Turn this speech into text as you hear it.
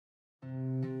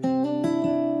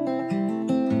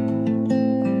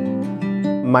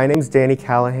My name's Danny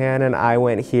Callahan and I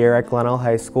went here at Glenelg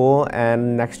High School,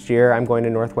 and next year I'm going to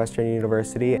Northwestern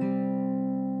University.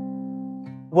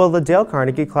 Well, the Dale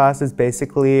Carnegie class is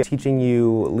basically teaching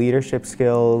you leadership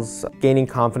skills, gaining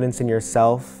confidence in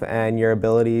yourself and your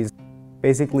abilities,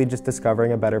 basically just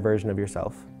discovering a better version of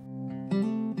yourself.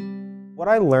 What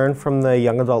I learned from the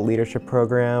Young Adult Leadership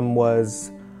program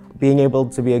was being able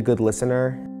to be a good listener,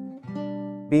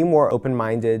 being more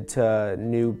open-minded to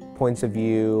new points of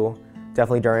view,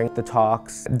 definitely during the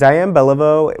talks. Diane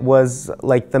Beliveau was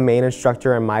like the main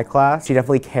instructor in my class. She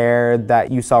definitely cared that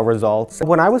you saw results.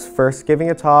 When I was first giving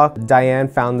a talk, Diane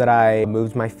found that I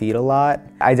moved my feet a lot.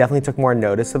 I definitely took more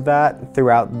notice of that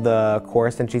throughout the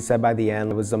course, and she said by the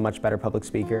end I was a much better public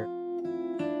speaker.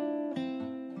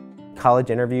 College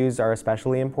interviews are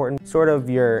especially important. Sort of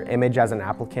your image as an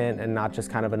applicant and not just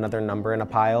kind of another number in a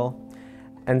pile.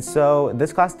 And so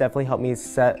this class definitely helped me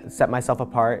set myself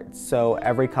apart, so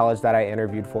every college that I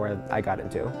interviewed for, I got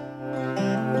into.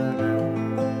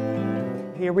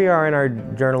 Here we are in our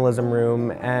journalism room,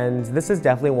 and this is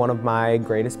definitely one of my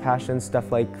greatest passions,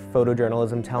 stuff like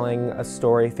photojournalism, telling a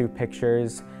story through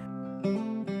pictures.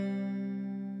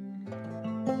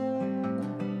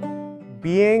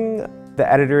 Being the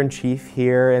editor-in-chief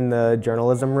here in the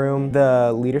journalism room,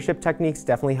 the leadership techniques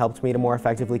definitely helped me to more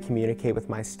effectively communicate with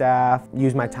my staff,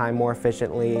 use my time more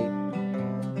efficiently.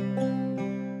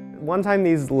 One time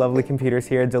these lovely computers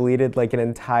here deleted like an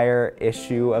entire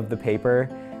issue of the paper,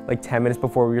 like 10 minutes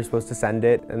before we were supposed to send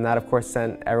it, and that of course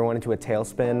sent everyone into a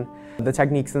tailspin. The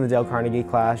techniques in the Dale Carnegie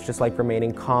class, just like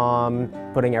remaining calm,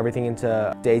 putting everything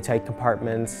into day-tight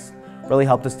compartments, really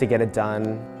helped us to get it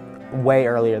done way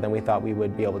earlier than we thought we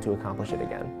would be able to accomplish it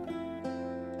again.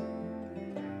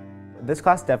 This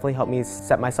class definitely helped me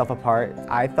set myself apart.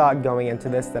 I thought going into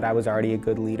this that I was already a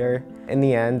good leader. In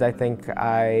the end, I think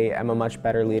I am a much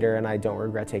better leader, and I don't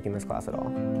regret taking this class at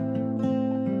all.